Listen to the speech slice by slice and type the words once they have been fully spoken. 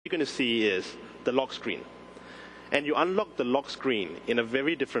you're going to see is the lock screen. And you unlock the lock screen in a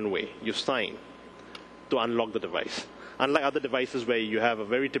very different way. You sign to unlock the device. Unlike other devices where you have a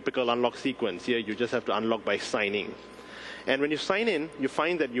very typical unlock sequence, here you just have to unlock by signing. And when you sign in, you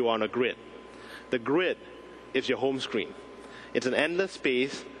find that you are on a grid. The grid is your home screen. It's an endless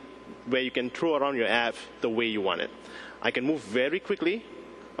space where you can throw around your apps the way you want it. I can move very quickly,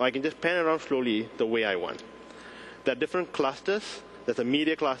 or I can just pan around slowly the way I want. There are different clusters. There's a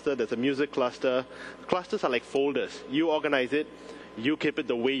media cluster, there's a music cluster. Clusters are like folders. You organize it, you keep it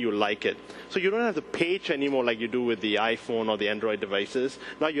the way you like it. So you don't have to page anymore like you do with the iPhone or the Android devices.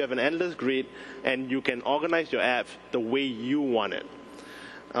 Now you have an endless grid, and you can organize your apps the way you want it.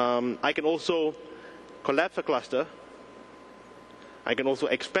 I can also collapse a cluster. I can also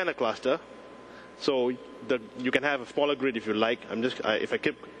expand a cluster. So you can have a smaller grid if you like. If I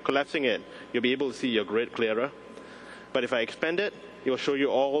keep collapsing it, you'll be able to see your grid clearer. But if I expand it, it will show you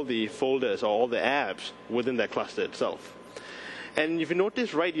all the folders or all the apps within that cluster itself. And if you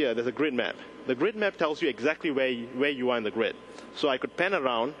notice right here, there's a grid map. The grid map tells you exactly where you are in the grid. So I could pan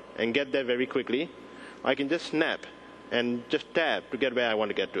around and get there very quickly. I can just snap and just tab to get where I want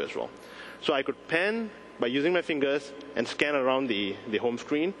to get to as well. So I could pan by using my fingers and scan around the home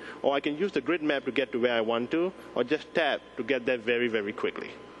screen, or I can use the grid map to get to where I want to, or just tap to get there very, very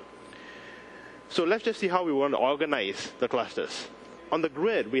quickly. So let's just see how we want to organize the clusters. On the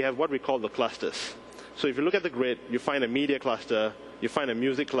grid, we have what we call the clusters. So if you look at the grid, you find a media cluster, you find a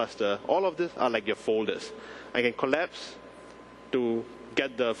music cluster. All of this are like your folders. I can collapse to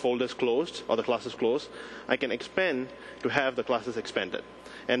get the folders closed or the clusters closed. I can expand to have the clusters expanded.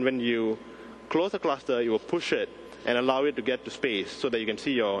 And when you close the cluster, you will push it and allow it to get to space so that you can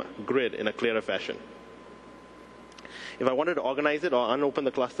see your grid in a clearer fashion. If I wanted to organize it or unopen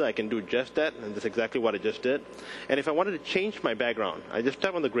the cluster, I can do just that, and that's exactly what I just did. And if I wanted to change my background, I just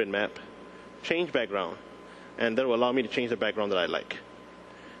tap on the grid map, change background, and that will allow me to change the background that I like.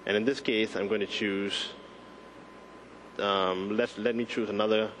 And in this case, I'm going to choose, let me choose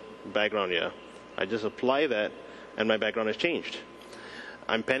another background here. I just apply that, and my background has changed.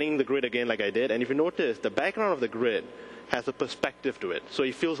 I'm panning the grid again like I did, and if you notice, the background of the grid has a perspective to it, so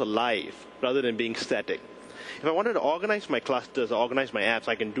it feels alive rather than being static. If I wanted to organize my clusters or organize my apps,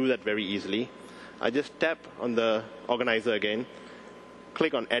 I can do that very easily. I just tap on the organizer again,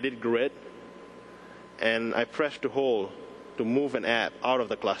 click on Edit Grid, and I press to hold to move an app out of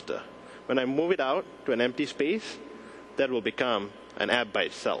the cluster. When I move it out to an empty space, that will become an app by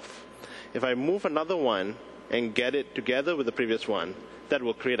itself. If I move another one and get it together with the previous one, that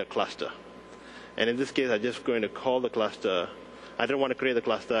will create a cluster. And in this case, I'm just going to call the cluster. I don't want to create the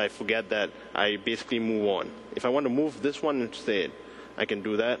cluster. I forget that. I basically move on. If I want to move this one instead, I can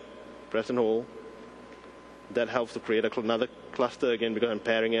do that. Press and hold. That helps to create another cluster again because I'm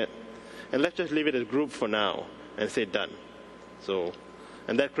pairing it. And let's just leave it as group for now and say done.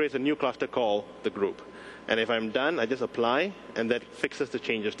 And that creates a new cluster called the group. And if I'm done, I just apply, and that fixes the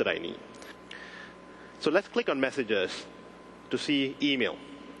changes that I need. So let's click on Messages to see email.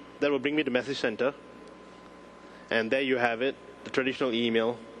 That will bring me to Message Center. And there you have it, the traditional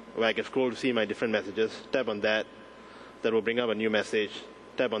email, where I can scroll to see my different messages. Tap on that. That will bring up a new message.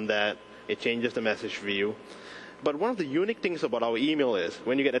 Tap on that. It changes the message view. But one of the unique things about our email is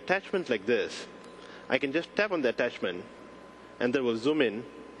when you get attachments like this, I can just tap on the attachment, and that will zoom in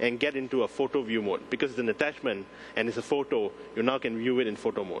and get into a photo view mode. Because it's an attachment and it's a photo, you now can view it in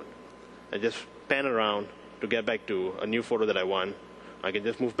photo mode. I just pan around to get back to a new photo that I want. I can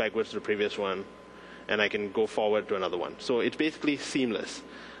just move backwards to the previous one, and I can go forward to another one. So it's basically seamless.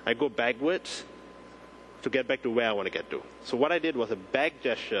 I go backwards to get back to where I want to get to. So what I did was a back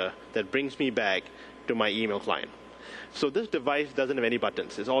gesture that brings me back to my email client. So this device doesn't have any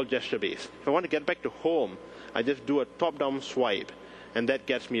buttons. It's all gesture-based. If I want to get back to home, I just do a top-down swipe, and that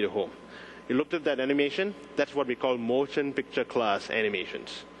gets me to home. You looked at that animation? That's what we call motion picture class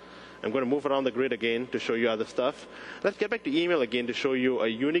animations. I'm going to move around the grid again to show you other stuff. Let's get back to email again to show you a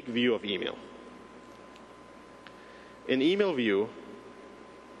unique view of email. In email view,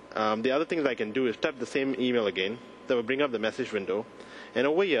 the other things I can do is tap the same email again. That will bring up the message window. And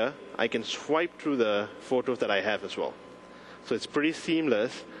over here, I can swipe through the photos that I have as well. So it's pretty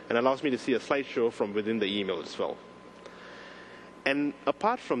seamless and allows me to see a slideshow from within the email as well. And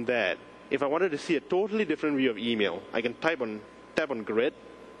apart from that, if I wanted to see a totally different view of email, I can tap on Grid.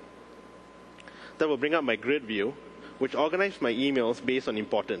 That will bring up my grid view, which organizes my emails based on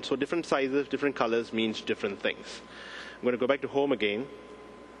importance. So different sizes, different colors means different things. I'm going to go back to home again.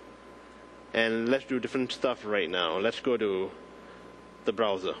 And let's do different stuff right now. Let's go to the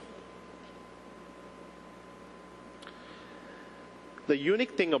browser. The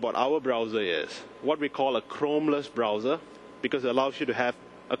unique thing about our browser is what we call a Chromeless browser, because it allows you to have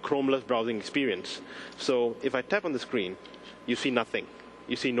a Chromeless browsing experience. So if I tap on the screen, you see nothing.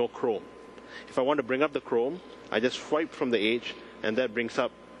 You see no Chrome. If I want to bring up the Chrome, I just swipe from the edge, and that brings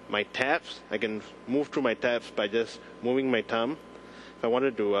up my tabs. I can move through my tabs by just moving my thumb. If I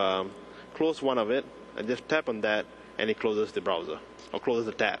wanted to close one of it, I just tap on that, and it closes the browser, or closes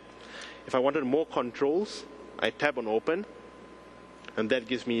the tab. If I wanted more controls, I tap on Open, and that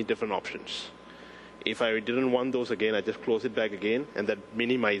gives me different options. If I didn't want those again, I just close it back again, and that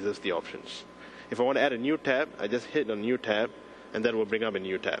minimizes the options. If I want to add a new tab, I just hit a new tab, and that will bring up a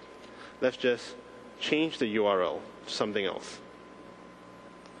new tab. Let's just change the URL to something else.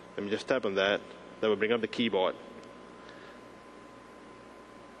 Let me just tap on that. That will bring up the keyboard.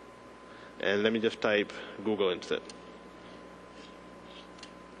 And let me just type Google instead.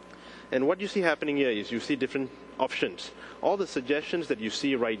 And what you see happening here is you see different options. All the suggestions that you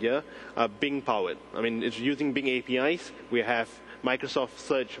see right here are Bing powered. I mean, it's using Bing APIs. We have Microsoft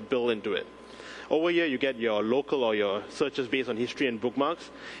Search built into it. Over here, you get your local or your searches based on history and bookmarks.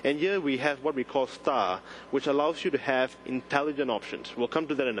 And here we have what we call Star, which allows you to have intelligent options. We'll come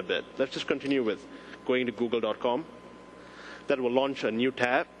to that in a bit. Let's just continue with going to google.com. That will launch a new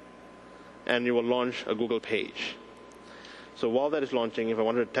tab, and it will launch a Google page. So while that is launching, if I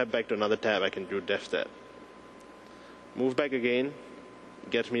wanted to tap back to another tab, I can do DefStat. Move back again,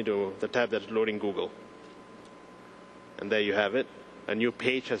 gets me to the tab that's loading Google. And there you have it. A new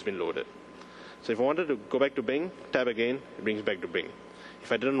page has been loaded. So if I wanted to go back to Bing, tap again, it brings back to Bing.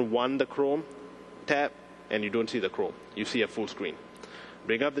 If I didn't want the Chrome, tap, and you don't see the Chrome. You see a full screen.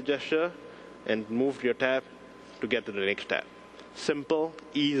 Bring up the gesture and move your tab to get to the next tab. Simple,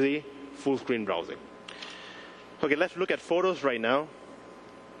 easy, full screen browsing. Okay, let's look at photos right now.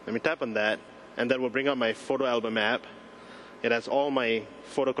 Let me tap on that, and that will bring up my photo album app. It has all my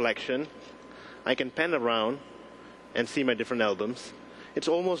photo collection. I can pan around and see my different albums. It's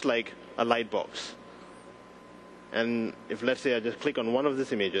almost like a light box. And if, let's say, I just click on one of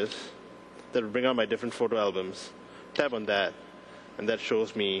these images, that will bring up my different photo albums. Tap on that, and that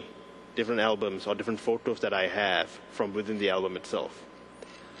shows me different albums or different photos that I have from within the album itself.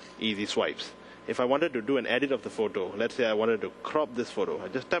 Easy swipes. If I wanted to do an edit of the photo, let's say I wanted to crop this photo, I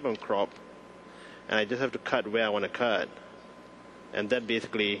just tap on crop, and I just have to cut where I want to cut. And that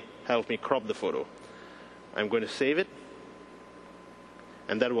basically helps me crop the photo. I'm going to save it,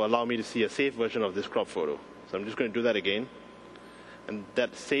 and that will allow me to see a saved version of this crop photo. So I'm just going to do that again, and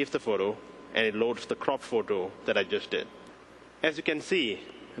that saves the photo, and it loads the crop photo that I just did. As you can see,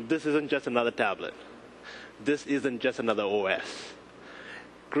 this isn't just another tablet. This isn't just another OS.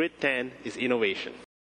 Grid 10 is innovation.